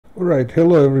Alright,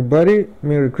 hello everybody.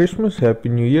 Merry Christmas, Happy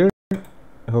New Year.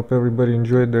 I hope everybody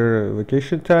enjoyed their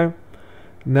vacation time.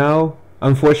 Now,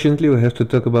 unfortunately, we have to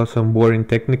talk about some boring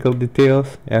technical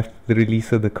details after the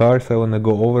release of the car, so I want to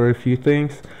go over a few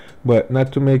things. But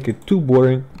not to make it too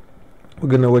boring, we're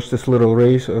gonna watch this little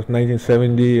race of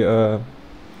 1970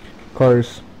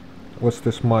 cars. What's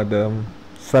this mod?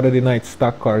 Saturday Night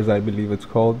Stock Cars, I believe it's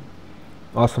called.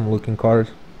 Awesome looking cars.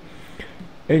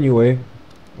 Anyway,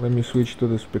 let me switch to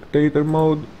the spectator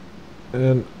mode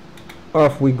and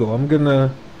off we go. I'm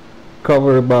gonna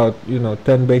cover about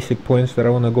 10 basic points that I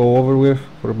want to go over with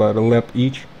for about a lap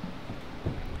each.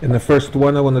 And the first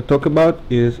one I want to talk about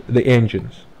is the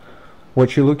engines.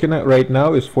 What you're looking at right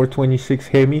now is 426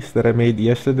 Hemis that I made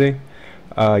yesterday.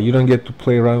 You don't get to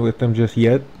play around with them just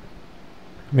yet,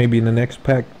 maybe in the next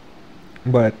pack,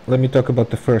 but let me talk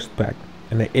about the first pack.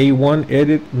 And the A1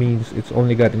 edit means it's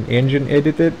only got an engine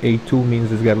edited. A2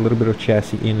 means it's got a little bit of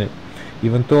chassis in it.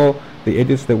 Even though the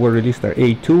edits that were released are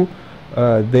A2,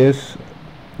 this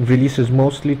release is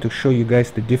mostly to show you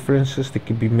guys the differences that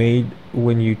can be made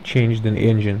when you change the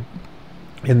engine.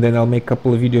 And then I'll make a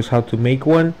couple of videos how to make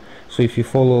one. So if you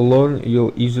follow along,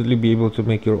 you'll easily be able to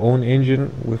make your own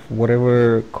engine with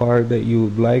whatever car that you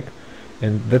would like.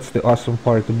 And that's the awesome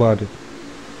part about it.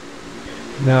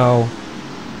 Now,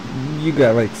 you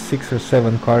got like 6 or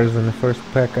 7 cars in the first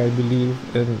pack, I believe,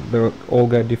 and they're all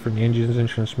got different engines and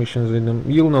transmissions in them.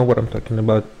 You'll know what I'm talking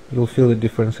about. You'll feel the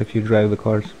difference if you drive the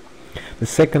cars. The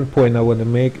second point I want to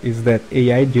make is that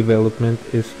AI development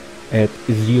is at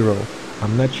 0.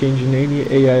 I'm not changing any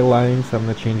AI lines, I'm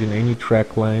not changing any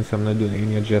track lines, I'm not doing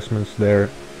any adjustments there.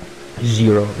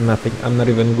 0, nothing. I'm not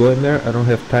even going there. I don't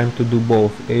have time to do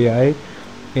both AI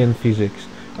and physics.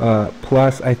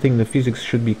 Plus, I think the physics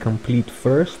should be complete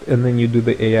first, and then you do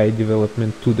the AI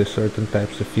development to the certain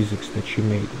types of physics that you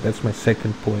made. That's my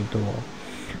second point of all.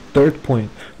 Third point,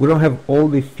 we don't have all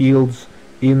the fields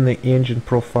in the engine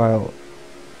profile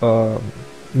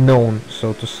known,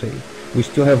 so to say. We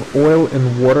still have oil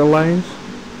and water lines,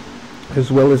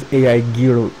 as well as AI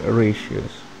gear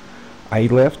ratios. I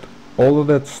left all of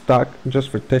that stock just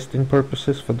for testing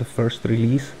purposes for the first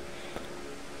release.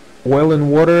 Oil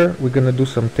and water, we're gonna do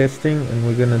some testing, and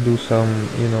we're gonna do some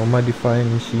modifying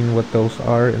and seeing what those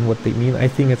are and what they mean. I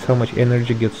think it's how much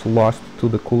energy gets lost to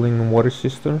the cooling and water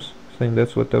systems. I think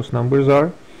that's what those numbers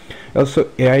are. Also,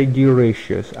 AI gear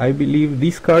ratios. I believe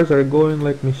these cars are going,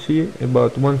 let me see,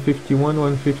 about 151,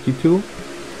 152.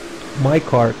 My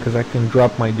car, because I can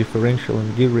drop my differential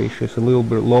and gear ratios a little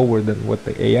bit lower than what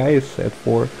the AI is set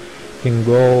for, can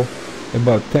go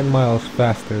about 10 miles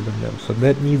faster than them. So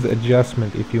that needs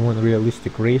adjustment. If you want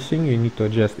realistic racing, you need to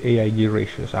adjust AI gear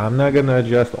ratios. I'm not gonna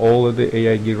adjust all of the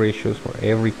AI gear ratios for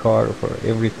every car or for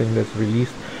everything that's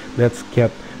released. That's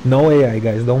kept. No AI,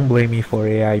 guys. Don't blame me for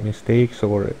AI mistakes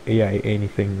or AI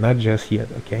anything. Not just yet,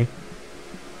 okay?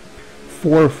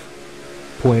 Fourth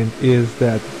point is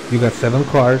that you got 7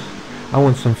 cars. I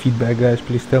want some feedback, guys.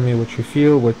 Please tell me what you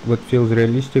feel, what feels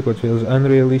realistic, what feels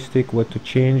unrealistic, what to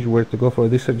change, where to go for.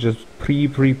 These are just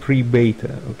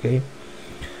pre-beta, okay?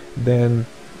 Then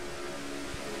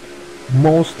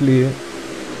mostly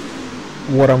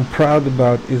what I'm proud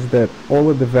about is that all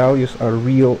of the values are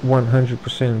real,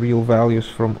 100% real values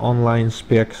from online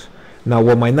specs. Now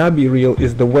what might not be real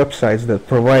is the websites that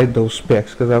provide those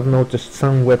specs, because I've noticed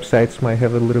some websites might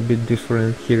have a little bit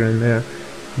different here and there.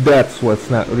 That's what's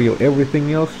not real.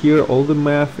 Everything else here, all the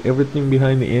math, everything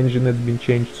behind the engine that's been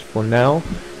changed for now,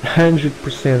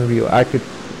 100% real. I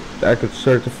could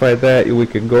certify that. We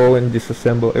could go and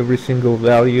disassemble every single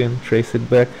value and trace it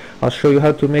back. I'll show you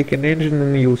how to make an engine,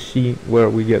 and you'll see where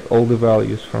we get all the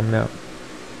values from now.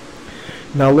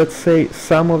 Now let's say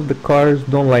some of the cars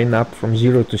don't line up from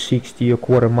 0 to 60 or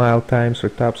quarter mile times or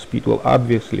top speed. Well,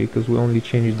 obviously, because we only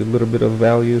changed a little bit of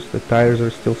values, the tires are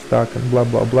still stuck and blah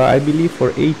blah blah. I believe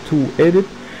for A2 edit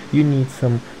you need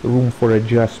some room for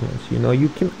adjustments. You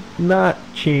cannot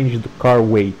change the car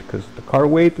weight, because the car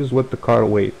weight is what the car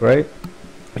weight, right?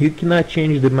 You cannot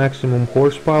change the maximum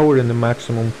horsepower and the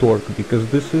maximum torque,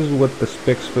 because this is what the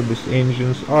specs for these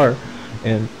engines are,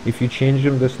 and if you change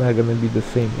them, that's not going to be the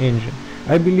same engine.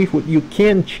 I believe what you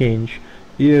can change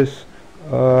is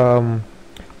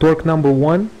torque number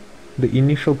 1, the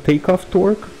initial takeoff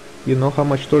torque. You know how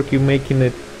much torque you're making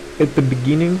it at the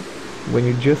beginning when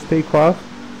you just take off.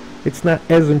 It's not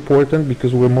as important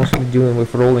because we're mostly dealing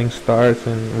with rolling starts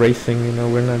and racing,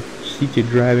 we're not city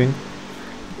driving.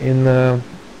 And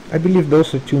I believe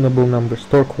those are tunable numbers.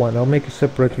 Torque 1, I'll make a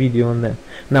separate video on that.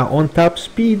 Now on top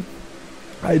speed,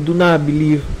 I do not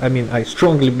believe, I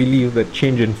strongly believe that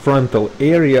changing frontal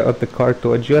area of the car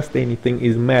to adjust anything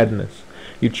is madness.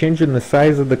 You're changing the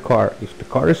size of the car. If the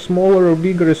car is smaller or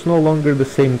bigger, it's no longer the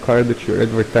same car that you're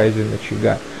advertising that you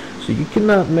got. So you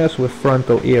cannot mess with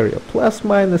frontal area. Plus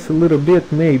minus a little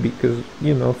bit maybe, because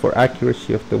you know, for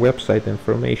accuracy of the website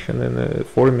information and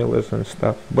formulas and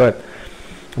stuff. But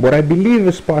what I believe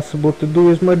is possible to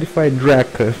do is modify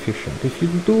drag coefficient. If you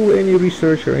do any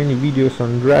research or any videos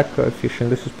on drag coefficient,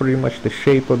 this is pretty much the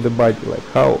shape of the body, like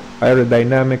how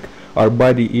aerodynamic our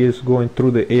body is going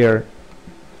through the air.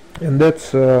 And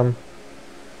that's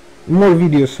more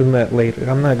videos on that later.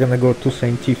 I'm not gonna go too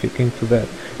scientific into that.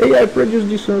 AI produced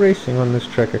decent racing on this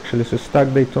track actually. It's a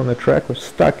stock Daytona track with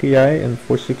stock AI and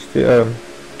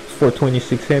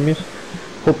 426 Hemis.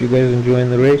 Hope you guys enjoying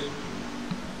the race.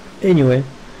 Anyway,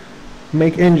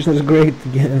 make engines great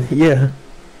again. Yeah,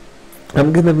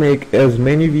 I'm gonna make as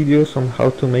many videos on how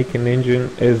to make an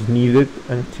engine as needed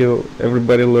until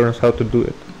everybody learns how to do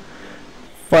it.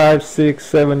 5, 6,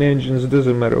 7 engines,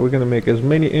 doesn't matter. We're gonna make as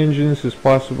many engines as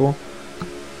possible,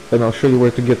 and I'll show you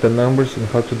where to get the numbers and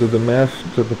how to do the math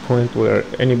to the point where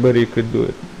anybody could do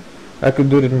it. I could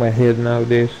do it in my head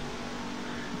nowadays.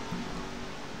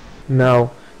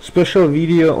 Now, special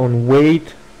video on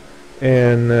weight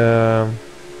and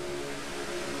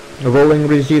rolling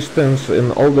resistance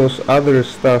and all those other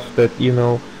stuff that, you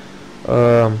know,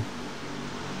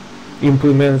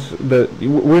 implements the.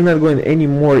 We're not going any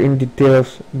more in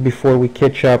details before we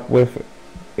catch up with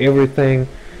everything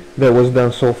that was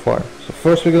done so far. So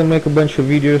first we're gonna make a bunch of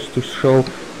videos to show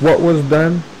what was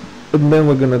done, and then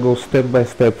we're gonna go step by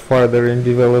step farther in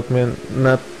development,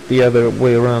 not the other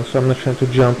way around. So I'm not trying to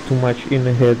jump too much in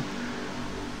ahead.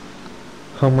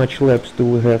 How much laps do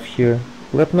we have here?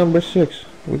 Lap number 6.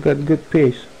 We got good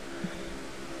pace.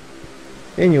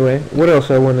 Anyway, what else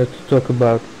I wanted to talk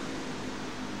about?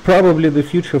 Probably the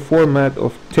future format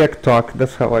of tech talk,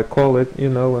 that's how I call it, you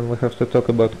know, when we have to talk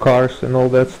about cars and all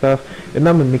that stuff. And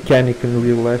I'm a mechanic in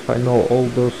real life. I know all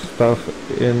those stuff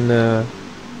in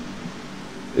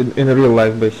real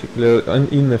life, basically,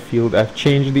 in the field. I've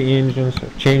changed the engines,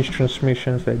 I've changed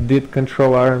transmissions, I did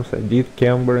control arms, I did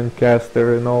camber and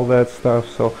caster and all that stuff.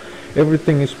 So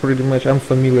everything is pretty much, I'm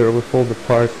familiar with all the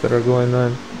parts that are going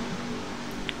on.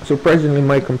 Surprisingly,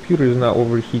 my computer is not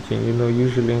overheating. You know,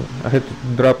 usually I had to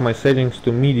drop my settings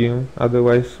to medium,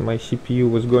 otherwise my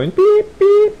CPU was going beep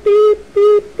beep beep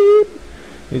beep beep.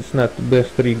 It's not the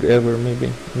best rig ever.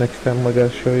 Maybe next time I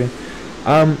gotta show you.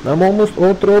 I'm almost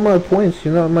all through all my points,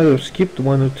 you know. I might have skipped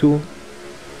 1 or 2,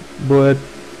 but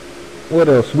what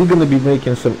else? We're gonna be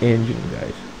making some engine,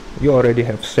 guys. You already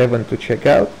have 7 to check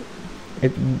out.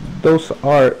 Those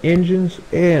are engines,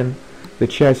 and the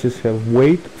chassis have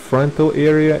weight, frontal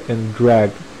area, and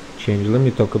drag change. Let me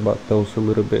talk about those a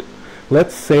little bit.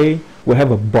 Let's say we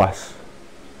have a bus,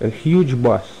 a huge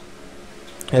bus,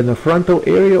 and the frontal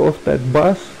area of that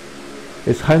bus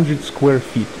is 100 square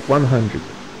feet. 100.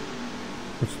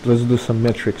 Let's do some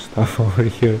metric stuff over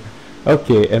here.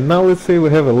 Okay, and now let's say we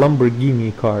have a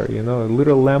Lamborghini car, you know, a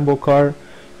little Lambo car,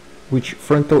 which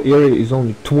frontal area is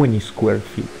only 20 square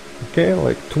feet. Okay,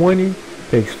 like 20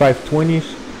 takes 5 20s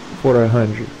for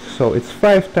 100. So it's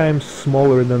 5 times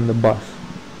smaller than the bus.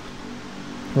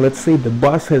 Let's say the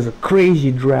bus has a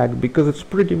crazy drag because it's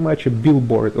pretty much a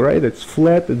billboard, right? It's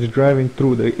flat, it's driving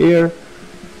through the air,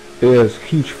 it has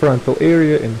huge frontal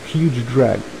area and huge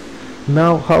drag.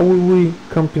 Now how will we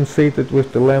compensate it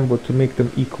with the Lambo to make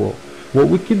them equal? What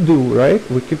we could do, right?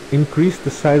 We could increase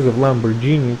the size of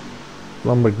Lamborghini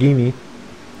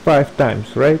 5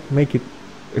 times, right? Make it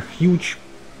a huge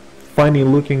funny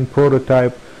looking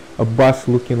prototype, a bus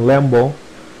looking Lambo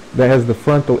that has the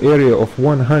frontal area of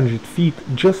 100 feet,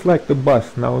 just like the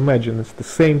bus. Now imagine it's the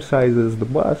same size as the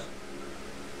bus,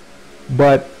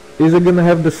 but is it gonna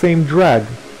have the same drag?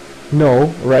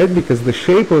 No, right? Because the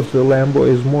shape of the Lambo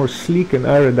is more sleek and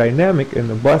aerodynamic, and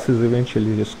the bus is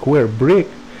eventually a square brick,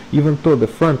 even though the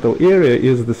frontal area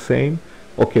is the same.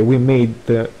 Okay, we made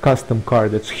the custom car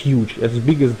that's huge, as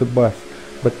big as the bus,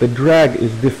 but the drag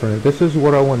is different. This is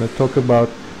what I want to talk about,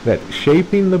 that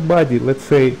shaping the body. Let's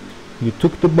say you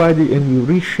took the body and you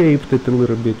reshaped it a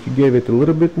little bit. You gave it a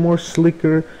little bit more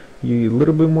slicker, a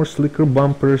little bit more slicker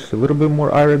bumpers, a little bit more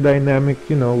aerodynamic,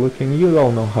 you know, looking. You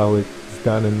all know how it's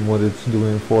done and what it's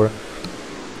doing for.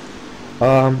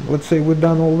 Let's say we've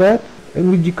done all that and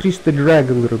we decreased the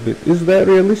drag a little bit. Is that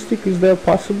realistic? Is that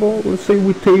possible? Let's say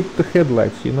we taped the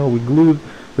headlights, you know, we glued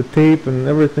the tape and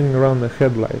everything around the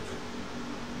headlights.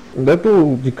 That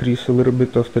will decrease a little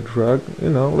bit of the drag, you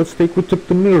know. Let's take, we took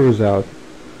the mirrors out.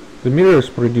 The mirrors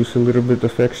produce a little bit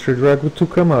of extra drag to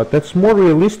come out. That's more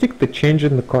realistic than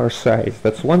changing the car size.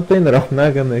 That's one thing that I'm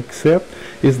not gonna accept,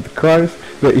 is the cars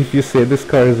that if you say this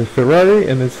car is a Ferrari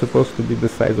and it's supposed to be the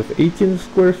size of 18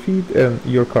 square feet and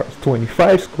your car is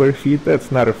 25 square feet,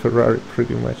 that's not a Ferrari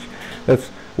pretty much. That's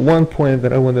one point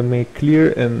that I want to make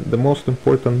clear, and the most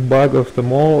important bug of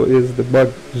them all is the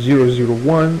bug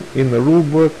 001 in the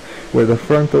rulebook, where the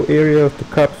frontal area of the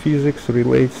cup physics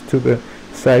relates to the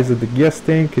size of the gas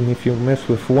tank, and if you mess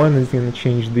with one, it's going to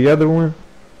change the other one.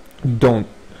 Don't.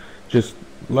 Just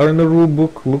learn the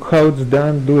rulebook, look how it's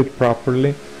done, do it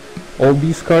properly. All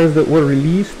these cars that were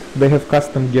released, they have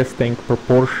custom gas tank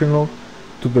proportional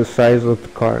to the size of the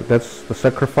car. That's the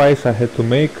sacrifice I had to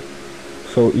make.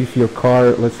 So if your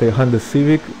car, let's say Honda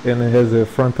Civic, and it has a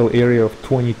frontal area of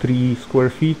 23 square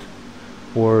feet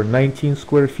or 19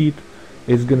 square feet,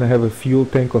 it's gonna have a fuel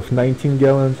tank of 19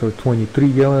 gallons or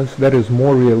 23 gallons. That is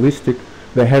more realistic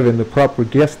than having the proper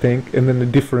gas tank and then the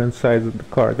different size of the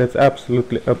car. That's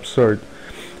absolutely absurd.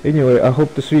 Anyway, I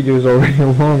hope this video is already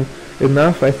long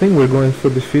enough. I think we're going for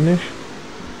the finish.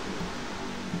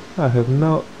 I have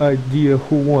no idea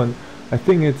who won. I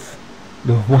think it's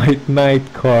the White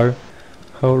Knight car.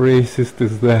 How racist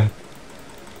is that?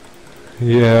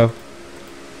 Yeah.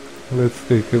 Let's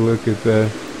take a look at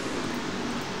that.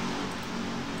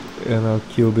 And I'll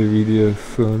kill the video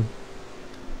soon.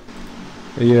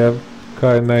 Yeah,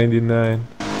 car 99.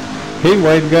 Hey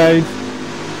white guys!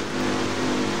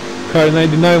 Car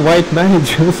 99 White Knight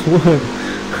just won!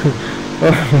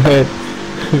 Alright.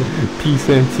 Peace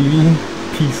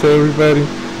MTV. Peace everybody.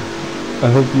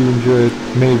 I hope you enjoyed.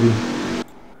 Maybe.